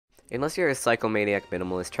Unless you're a psychomaniac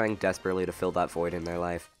minimalist trying desperately to fill that void in their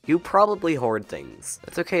life, you probably hoard things.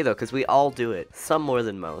 That's okay though, because we all do it. Some more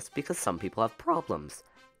than most, because some people have problems.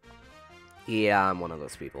 Yeah, I'm one of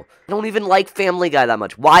those people. I don't even like Family Guy that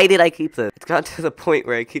much. Why did I keep this? It's gotten to the point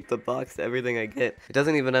where I keep the box to everything I get. It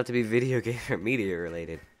doesn't even have to be video game or media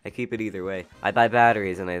related. I keep it either way. I buy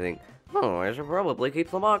batteries and I think, oh, I should probably keep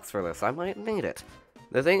the box for this. I might need it.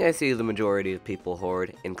 The thing I see the majority of people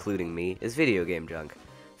hoard, including me, is video game junk.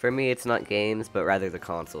 For me, it's not games, but rather the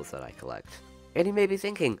consoles that I collect. And you may be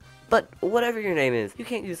thinking, but whatever your name is, you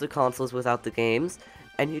can't use the consoles without the games.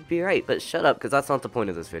 And you'd be right, but shut up, because that's not the point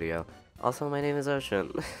of this video. Also, my name is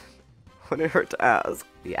Ocean. Wouldn't it hurt to ask?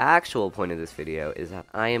 The actual point of this video is that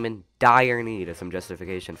I am in dire need of some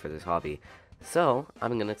justification for this hobby. So,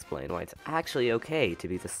 I'm gonna explain why it's actually okay to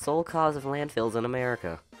be the sole cause of landfills in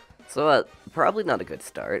America. So, probably not a good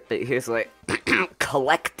start, but here's why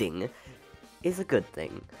collecting is a good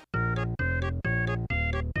thing.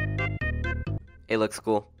 It looks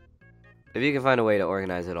cool. If you can find a way to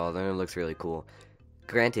organize it all, then it looks really cool.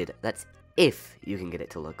 Granted, that's if you can get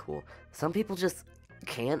it to look cool. Some people just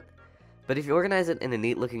can't. But if you organize it in a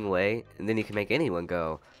neat looking way, then you can make anyone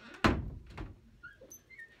go,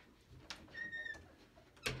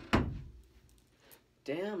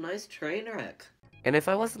 damn, nice train wreck. And if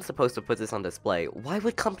I wasn't supposed to put this on display, why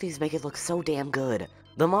would companies make it look so damn good?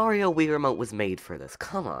 The Mario Wii Remote was made for this,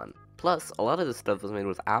 come on. Plus, a lot of this stuff was made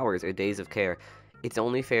with hours or days of care. It's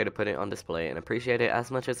only fair to put it on display and appreciate it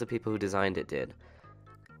as much as the people who designed it did.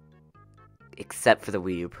 Except for the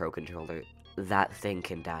Wii U Pro Controller. That thing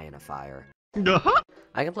can die in a fire.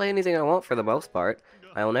 I can play anything I want for the most part.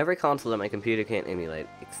 I own every console that my computer can't emulate,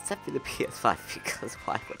 except for the PS5, because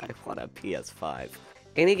why would I want a PS5?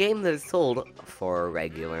 Any game that is sold for a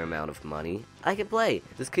regular amount of money, I can play.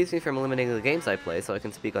 This keeps me from limiting the games I play, so I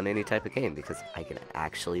can speak on any type of game, because I can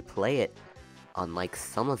actually play it, unlike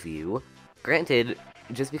some of you. Granted,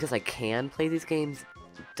 just because I can play these games,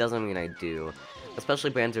 doesn't mean I do. Especially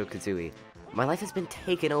Banjo Kazooie. My life has been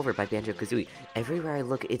taken over by Banjo Kazooie. Everywhere I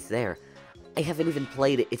look, it's there. I haven't even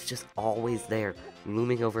played it, it's just always there,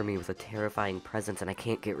 looming over me with a terrifying presence, and I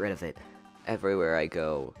can't get rid of it. Everywhere I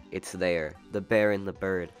go, it's there. The bear and the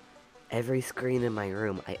bird. Every screen in my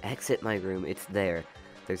room, I exit my room, it's there.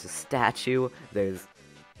 There's a statue,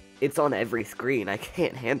 it's on every screen, I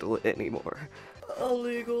can't handle it anymore.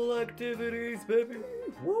 Illegal activities, baby!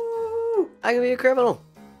 Woo! I can be a criminal!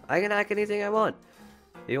 I can hack anything I want.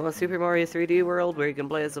 You want Super Mario 3D World where you can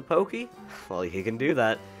play as a Pokey? Well, you can do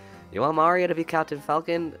that. You want Mario to be Captain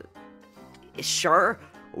Falcon? Sure,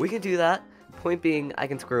 we can do that. Point being, I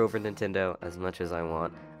can screw over Nintendo as much as I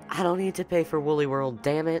want. I don't need to pay for Woolly World,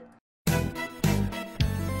 damn it.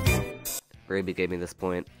 Ruby gave me this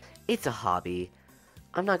point. It's a hobby.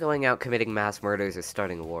 I'm not going out committing mass murders or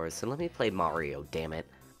starting wars, so let me play Mario, damn it.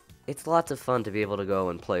 It's lots of fun to be able to go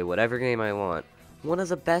and play whatever game I want. One of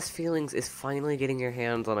the best feelings is finally getting your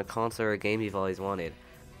hands on a console or a game you've always wanted.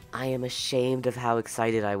 I am ashamed of how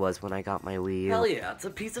excited I was when I got my Wii U. Hell yeah, it's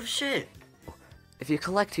a piece of shit! If you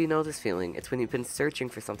collect, you know this feeling. It's when you've been searching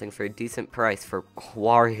for something for a decent price for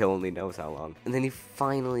Wario only knows how long. And then you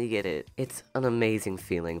finally get it. It's an amazing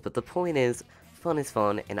feeling, but the point is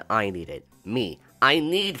fun, and I need it. Me. I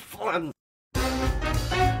need fun!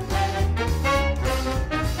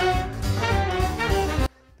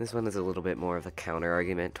 This one is a little bit more of a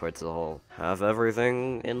counter-argument towards the whole have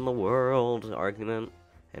everything in the world argument,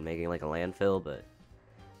 and making like a landfill, but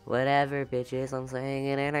whatever, bitches, I'm saying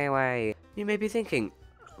it anyway. You may be thinking,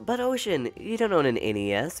 but Ocean, you don't own an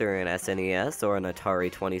NES or an SNES or an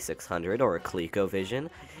Atari 2600 or a ColecoVision,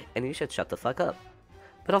 and you should shut the fuck up.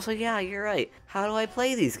 But also, yeah, you're right. How do I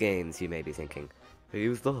play these games, you may be thinking? I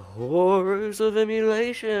use the horrors of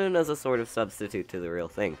emulation as a sort of substitute to the real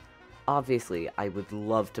thing. Obviously, I would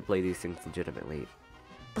love to play these things legitimately,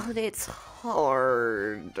 but it's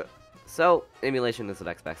hard. So, emulation is the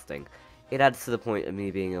next best thing. It adds to the point of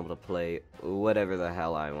me being able to play whatever the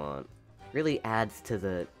hell I want. Really adds to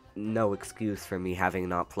the no excuse for me having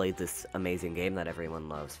not played this amazing game that everyone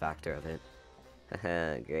loves factor of it.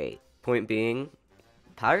 Haha, great. Point being,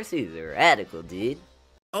 piracies are radical, dude.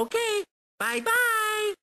 Okay,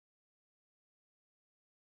 bye-bye!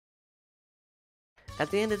 At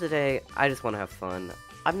the end of the day, I just want to have fun.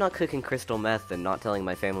 I'm not cooking crystal meth and not telling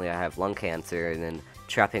my family I have lung cancer and then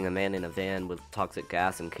trapping a man in a van with toxic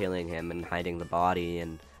gas and killing him and hiding the body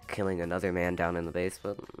and killing another man down in the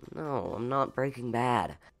basement. No, I'm not Breaking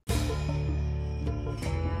Bad.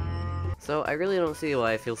 So I really don't see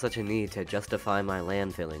why I feel such a need to justify my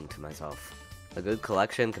landfilling to myself. A good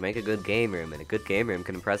collection can make a good game room, and a good game room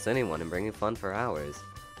can impress anyone and bring you fun for hours.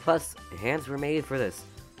 Plus, hands were made for this.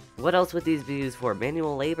 What else would these be used for?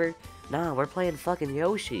 Manual labor? Nah, we're playing fucking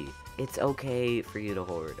Yoshi. It's okay for you to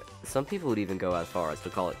hoard. Some people would even go as far as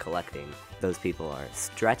to call it collecting. Those people are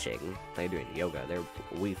stretching. They're doing yoga. They're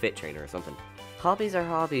Wii Fit trainer or something. Hobbies are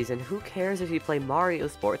hobbies, and who cares if you play Mario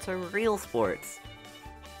sports or real sports?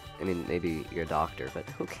 I mean, maybe you're a doctor, but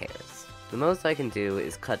who cares? The most I can do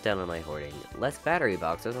is cut down on my hoarding. Less battery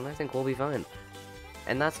boxes, and I think we'll be fine.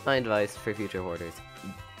 And that's my advice for future hoarders.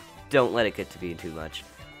 Don't let it get to be too much.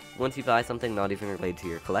 Once you buy something not even related to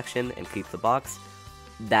your collection and keep the box,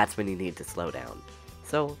 that's when you need to slow down.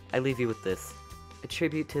 So, I leave you with this. A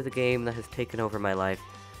tribute to the game that has taken over my life,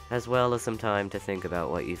 as well as some time to think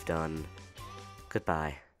about what you've done.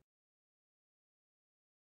 Goodbye.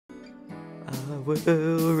 I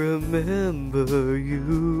will remember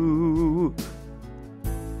you.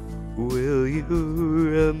 Will you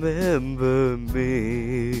remember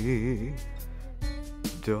me?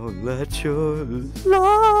 Don't let your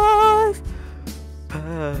life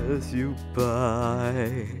pass you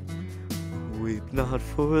by. Weep not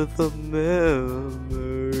for the memories.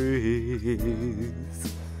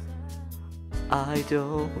 I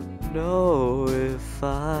don't know if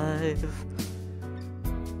I've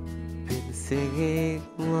been singing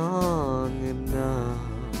long enough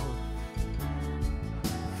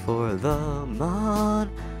for the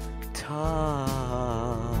montage.